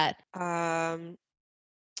sings that?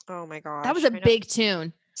 Oh my That was gosh. a I know big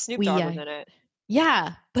tune. Snoop We Dogg are was in it.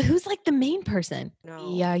 Yeah, but who's like the main person? We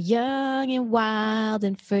No. are young and wild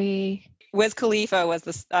and free. Wiz Khalifa was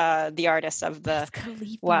the artist of Wiz the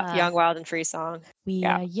Khalifa. Young, Wild, and Free song. We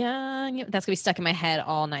Yeah. are young. That's gonna be stuck in my head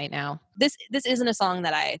all night now. This isn't a song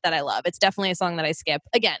that I love. It's definitely a song that I skip.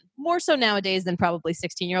 Again, more so nowadays than probably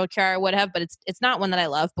 16-year-old Kiara would have, but it's not one that I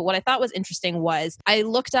love. But what I thought was interesting was I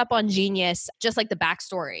looked up on Genius just like the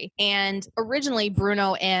backstory. And originally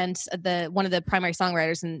Bruno and the one of the primary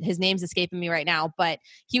songwriters, and his name's escaping me right now, but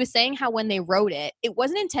he was saying how when they wrote it, it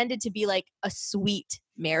wasn't intended to be like a sweet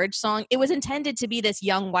marriage song. It was intended to be this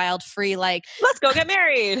young, wild, free, like, Let's go get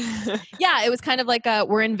married. yeah, it was kind of like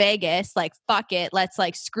we're in Vegas, like, fuck it. Let's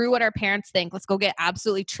like screw what our parents think. Let's go get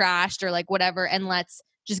absolutely trashed or like whatever. And let's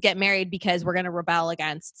just get married because we're going to rebel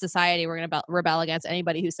against society. We're going to rebel against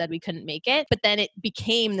anybody who said we couldn't make it. But then it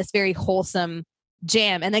became this very wholesome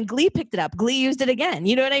jam. And then Glee picked it up. Glee used it again.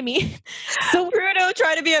 You know what I mean? So Bruno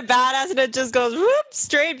tried to be a badass and it just goes whoop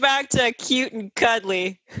straight back to cute and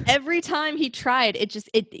cuddly. Every time he tried,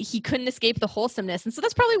 he couldn't escape the wholesomeness. And so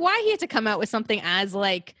that's probably why he had to come out with something as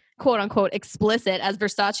like quote unquote explicit as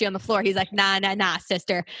Versace on the floor. He's like, nah,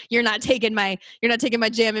 sister. You're not taking my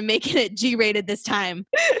jam and making it G-rated this time.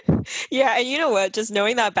 Yeah, and you know what? Just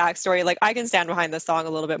knowing that backstory, like I can stand behind the song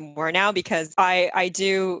a little bit more now because I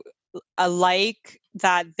do like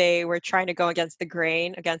that they were trying to go against the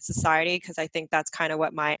grain, against society, because I think that's kind of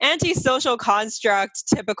what my anti-social construct,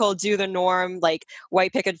 typical do the norm, like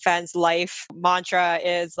white picket fence life mantra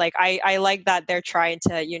is. Like I like that they're trying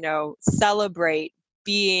to, celebrate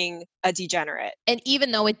being a degenerate. And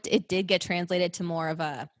even though it did get translated to more of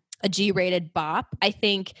a G-rated bop, I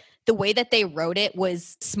think the way that they wrote it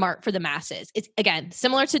was smart for the masses. It's, again,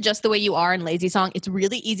 similar to Just the Way You Are and Lazy Song. It's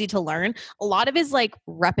really easy to learn. A lot of it is like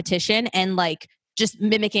repetition and like just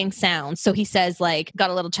mimicking sounds. So he says like,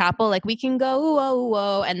 got a little chapel, like we can go, oh,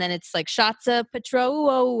 oh, and then it's like shots of Patron,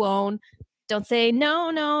 oh, oh. Don't say no,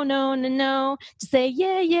 no, no, no, no. Just say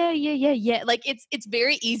yeah, yeah, yeah, yeah, yeah. Like it's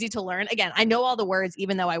very easy to learn. Again, I know all the words,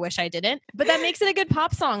 even though I wish I didn't. But that makes it a good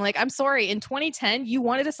pop song. Like, I'm sorry, in 2010, you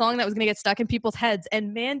wanted a song that was gonna get stuck in people's heads,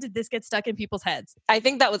 and man, did this get stuck in people's heads. I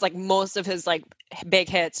think that was like most of his like big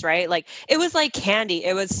hits, right? Like it was like candy.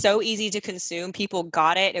 It was so easy to consume. People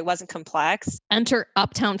got it. It wasn't complex. Enter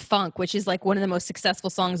Uptown Funk, which is like one of the most successful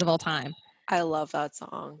songs of all time. I love that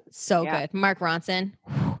song. So good. Mark Ronson.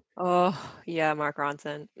 Oh, yeah, Mark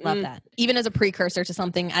Ronson. Love that. Even as a precursor to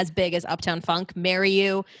something as big as Uptown Funk, Marry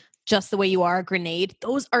You, Just the Way You Are, Grenade,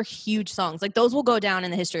 those are huge songs. Like those will go down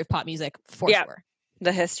in the history of pop music for sure.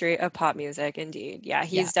 The history of pop music, indeed. Yeah,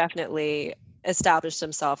 he's definitely established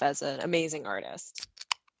himself as an amazing artist.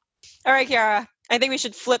 All right, Kiara, I think we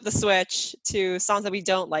should flip the switch to songs that we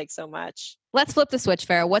don't like so much. Let's flip the switch,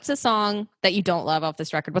 Farrah. What's a song that you don't love off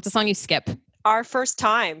this record? What's a song you skip? Our First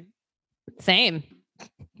Time. Same.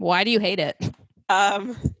 Why do you hate it?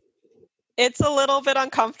 It's a little bit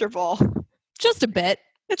uncomfortable. Just a bit.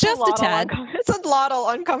 It's just a tad. It's a lot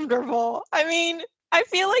uncomfortable. I mean, I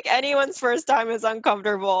feel like anyone's first time is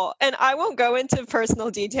uncomfortable, and I won't go into personal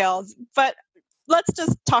details, but let's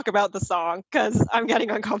just talk about the song because I'm getting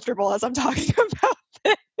uncomfortable as I'm talking about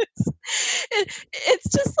this.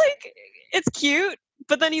 It's just like, it's cute,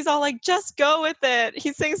 but then he's all like, just go with it.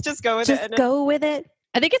 He sings, just go with it. Just go with it.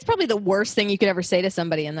 I think it's probably the worst thing you could ever say to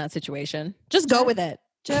somebody in that situation. Just go with it.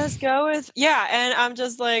 Just go with, yeah. And I'm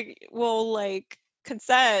just like, well, like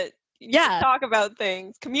consent. Talk about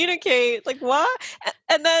things, communicate, like what?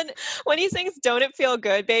 And then when he sings Don't It Feel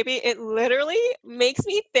Good, Baby, it literally makes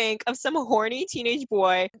me think of some horny teenage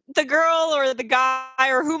boy. The girl or the guy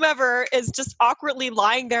or whomever is just awkwardly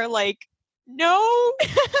lying there like, no.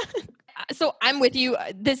 So I'm with you.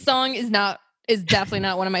 This song is definitely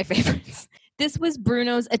not one of my favorites. This was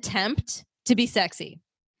Bruno's attempt to be sexy,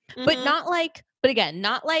 but not like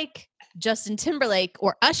Justin Timberlake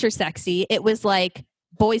or Usher sexy. It was like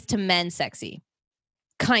Boys to Men sexy,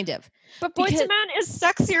 kind of. But Boys to Men is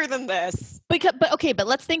sexier than this. But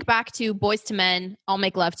let's think back to Boys to Men, I'll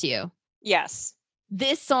Make Love to You. Yes.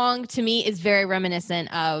 This song to me is very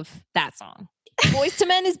reminiscent of that song. Boys to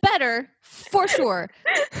Men is better, for sure.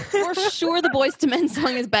 For sure, the Boys to Men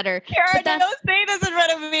song is better. Kiara, don't say this in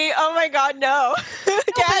front of me. Oh my God, no.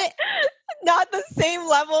 Not the same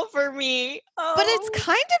level for me. Oh. But it's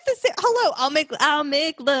kind of the same. Hello, I'll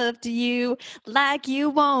make love to you like you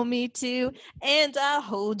want me to, and I'll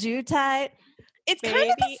hold you tight. It's kind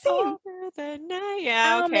of the same. Over the night.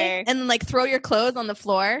 yeah, okay. And then like throw your clothes on the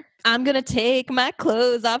floor. I'm gonna take my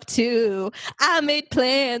clothes off too. I made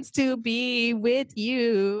plans to be with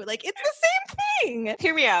you. Like it's the same thing.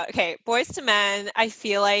 Hear me out. Okay, Boys to Men, I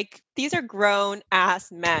feel like these are grown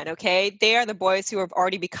ass men, okay? They are the boys who have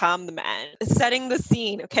already become the men. Setting the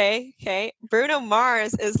scene, okay? Okay. Bruno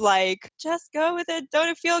Mars is like, just go with it. Don't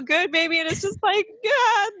it feel good, baby? And it's just like,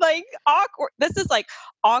 yeah, like awkward. This is like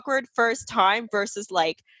awkward first time versus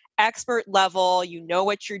like expert level, you know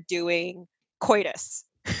what you're doing, coitus.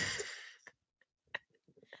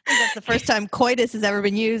 I think that's the first time coitus has ever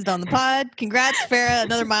been used on the pod. Congrats, Farrah.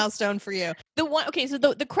 Another milestone for you. So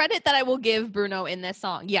the credit that I will give Bruno in this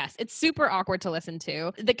song, yes, it's super awkward to listen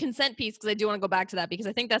to. The consent piece, because I do want to go back to that because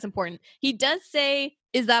I think that's important. He does say,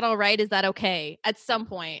 is that all right? Is that okay? At some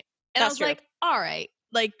point. And That's I was true. like, all right,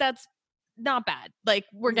 like that's not bad. Like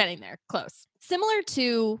we're getting there, close. Similar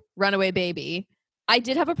to Runaway Baby, I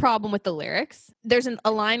did have a problem with the lyrics. There's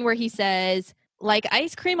a line where he says, like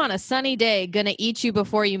ice cream on a sunny day, gonna eat you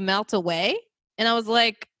before you melt away. And I was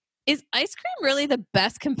like, is ice cream really the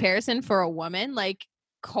best comparison for a woman? Like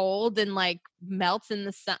cold and like melts in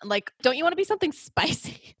the sun. Like, don't you want to be something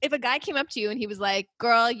spicy? If a guy came up to you and he was like,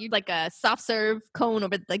 girl, you're like a soft serve cone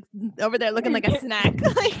over there looking like a snack.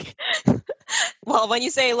 Like, well, when you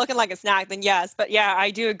say looking like a snack, then yes. But yeah, I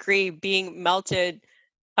do agree being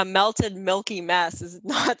a melted milky mess is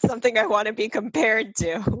not something I want to be compared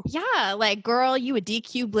to. yeah, like girl, you a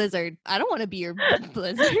DQ blizzard. I don't want to be your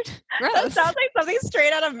blizzard. Gross. That sounds like something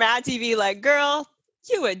straight out of Mad TV. Like, girl,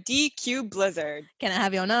 you a DQ blizzard. Can I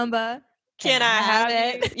have your number? Can I have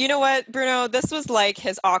it? You know what, Bruno? This was like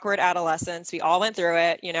his awkward adolescence. We all went through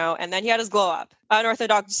it, you know, and then he had his glow up.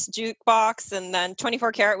 Unorthodox jukebox, and then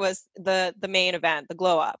 24 Karat was the main event, the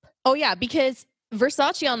glow up. Oh, yeah, because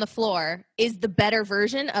Versace on the Floor is the better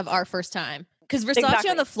version of Our First Time. Because Versace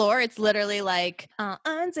on the Floor, it's literally like, I'll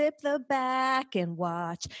unzip the back and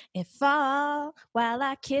watch it fall while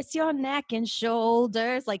I kiss your neck and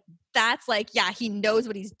shoulders. Like, that's like, yeah, he knows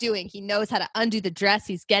what he's doing. He knows how to undo the dress.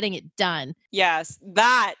 He's getting it done. Yes,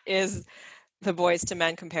 that is the Boys to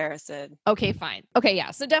Men comparison. Okay, fine. Okay,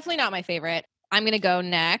 yeah. So definitely not my favorite. I'm going to go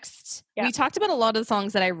next. Yeah. We talked about a lot of the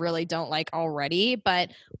songs that I really don't like already,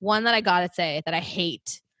 but one that I got to say that I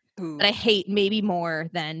hate, that I hate maybe more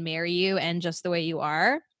than Marry You and Just the Way You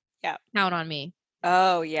Are. Yeah. Count on Me.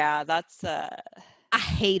 Oh, yeah. That's I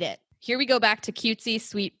hate it. Here we go back to cutesy,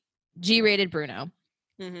 sweet, G-rated Bruno.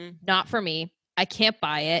 Mm-hmm. Not for me. I can't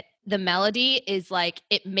buy it. The melody is like,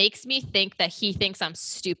 it makes me think that he thinks I'm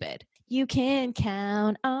stupid. You can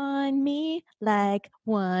count on me like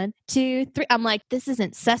 1, 2, 3. I'm like, this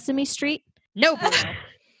isn't Sesame Street. No, Bruno.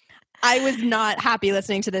 I was not happy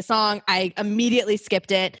listening to this song. I immediately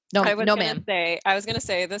skipped it. No, ma'am. I was going to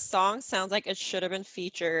say, this song sounds like it should have been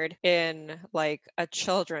featured in like a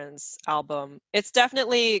children's album. It's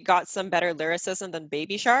definitely got some better lyricism than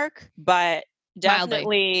Baby Shark, but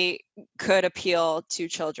definitely could appeal to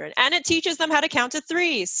children. And it teaches them how to count to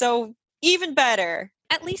 3. So even better.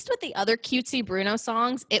 At least with the other cutesy Bruno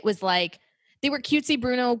songs, it was like, they were cutesy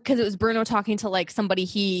Bruno because it was Bruno talking to like somebody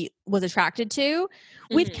he was attracted to.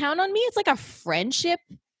 Mm-hmm. With Count on Me, it's like a friendship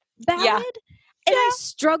ballad. Yeah. And I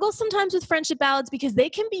struggle sometimes with friendship ballads because they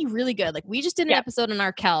can be really good. Like we just did an episode on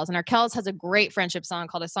Arkells, and Arkells has a great friendship song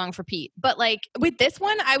called A Song for Pete. But like with this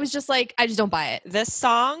one, I was just like, I just don't buy it. This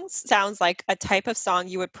song sounds like a type of song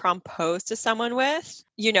you would propose to someone with.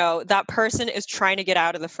 You know, that person is trying to get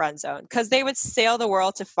out of the friend zone because they would sail the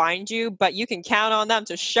world to find you, but you can count on them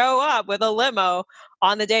to show up with a limo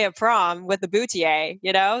on the day of prom with the boutier,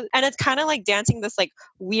 you know? And it's kind of like dancing this like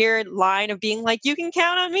weird line of being like, you can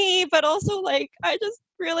count on me, but also like, I just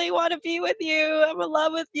really want to be with you. I'm in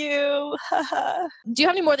love with you. Do you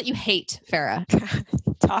have any more that you hate, Farrah?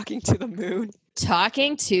 Talking to the Moon.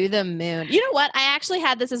 Talking to the Moon. You know what? I actually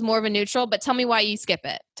had this as more of a neutral, but tell me why you skip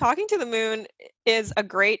it. Talking to the Moon is a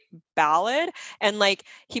great ballad, and like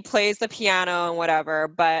he plays the piano and whatever,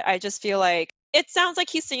 but I just feel like it sounds like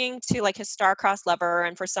he's singing to like his star-crossed lover,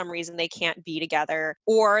 and for some reason they can't be together,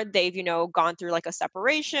 or they've, you know, gone through like a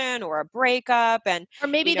separation or a breakup, and or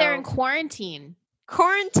maybe they're in quarantine.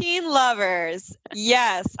 Quarantine lovers.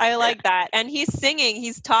 Yes, I like that. And he's singing,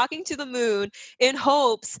 he's talking to the moon in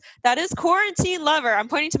hopes that his quarantine lover, I'm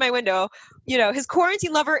pointing to my window, you know, his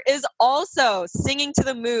quarantine lover is also singing to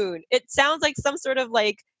the moon. It sounds like some sort of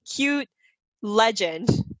like cute legend.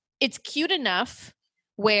 It's cute enough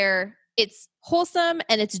where it's wholesome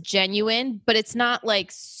and it's genuine, but it's not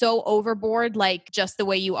like so overboard like Just the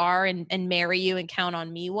Way You Are and Marry You and Count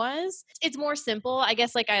on Me was. It's more simple. I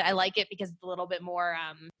guess like I like it because it's a little bit more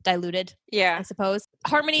diluted, Yeah. I suppose.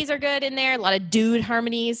 Harmonies are good in there. A lot of dude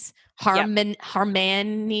harmonies, harmonies,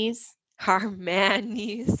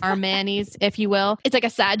 if you will. It's like a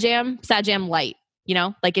sad jam light, you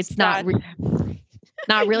know? Like it's not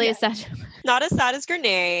really a sad jam. Not as sad as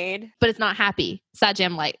Grenade. But it's not happy. Sad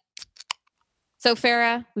jam light. So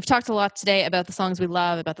Farrah, we've talked a lot today about the songs we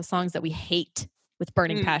love, about the songs that we hate with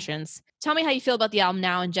burning passions. Tell me how you feel about the album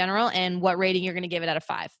now in general and what rating you're going to give it out of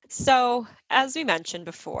 5. So, as we mentioned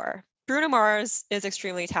before, Bruno Mars is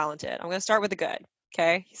extremely talented. I'm going to start with the good.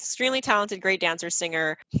 Okay. He's extremely talented, great dancer,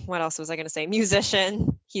 singer. What else was I going to say?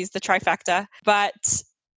 Musician. He's the trifecta. But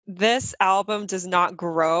this album does not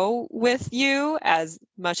grow with you as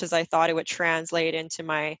much as I thought it would translate into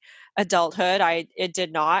my adulthood. It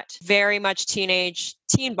did not. Very much teen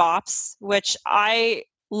bops, which I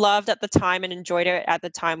loved at the time and enjoyed it at the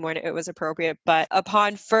time when it was appropriate. But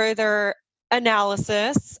upon further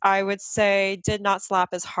analysis, I would say did not slap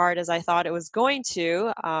as hard as I thought it was going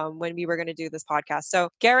to when we were going to do this podcast. So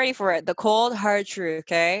get ready for it. The cold, hard truth,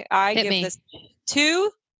 okay? I give this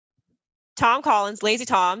 2 Tom Collins, Lazy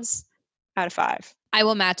Toms out of 5. I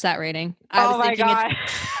will match that rating. Oh my God.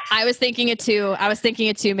 I was thinking it too.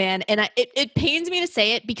 Man. And it pains me to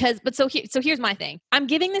say it because, but so here's my thing. I'm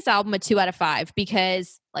giving this album a 2 out of 5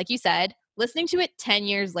 because like you said, listening to it 10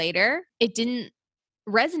 years later, it didn't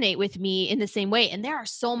resonate with me in the same way. And there are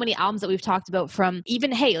so many albums that we've talked about from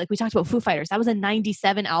even, hey, like we talked about Foo Fighters. That was a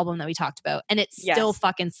 97 album that we talked about and it still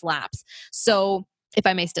fucking slaps. So if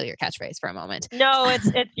I may steal your catchphrase for a moment. No, it's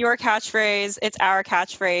your catchphrase. It's our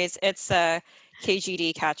catchphrase. It's a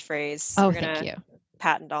KGD catchphrase. Oh, thank you.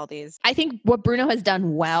 Patent all these. I think what Bruno has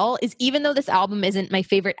done well is even though this album isn't my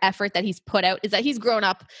favorite effort that he's put out, is that he's grown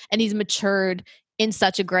up and he's matured in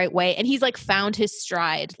such a great way. And he's like found his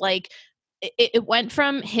stride. Like it went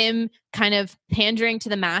from him kind of pandering to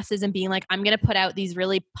the masses and being like, I'm going to put out these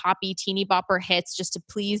really poppy teeny bopper hits just to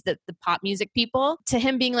please the pop music people, to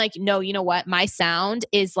him being like, no, you know what? My sound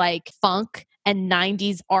is like funk and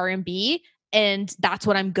 90s R&B. And that's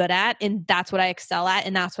what I'm good at. And that's what I excel at.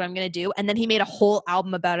 And that's what I'm going to do. And then he made a whole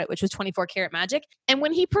album about it, which was 24 Karat Magic. And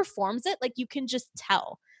when he performs it, like you can just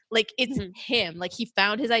tell. Like it's him, like he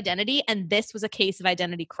found his identity and this was a case of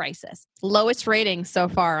identity crisis. Lowest rating so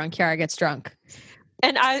far on Kiara Gets Drunk.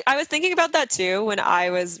 And I was thinking about that too when I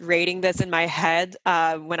was rating this in my head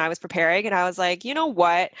when I was preparing. And I was like, you know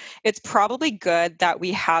what? It's probably good that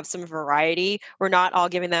we have some variety. We're not all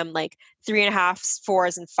giving them like 3.5s,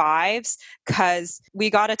 4s, and 5s because we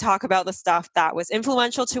got to talk about the stuff that was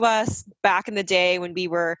influential to us back in the day when we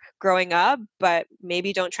were growing up, but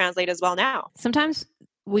maybe don't translate as well now. Sometimes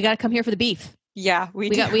we got to come here for the beef. Yeah,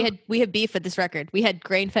 we had beef with this record. We had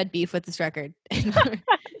grain-fed beef with this record.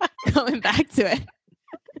 Going back to it.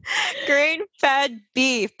 Grain-fed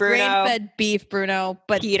beef, Bruno. Grain-fed beef, Bruno.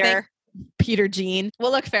 But Peter Jean.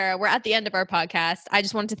 Well, look, Farrah, we're at the end of our podcast. I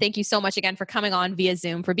just wanted to thank you so much again for coming on via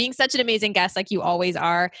Zoom, for being such an amazing guest like you always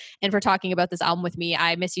are, and for talking about this album with me.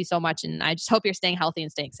 I miss you so much, and I just hope you're staying healthy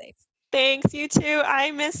and staying safe. Thanks, you too.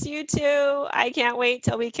 I miss you too. I can't wait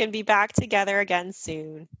till we can be back together again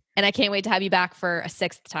soon. And I can't wait to have you back for a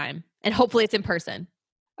 6th time. And hopefully it's in person.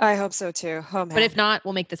 I hope so too. Oh man. But if not,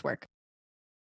 we'll make this work.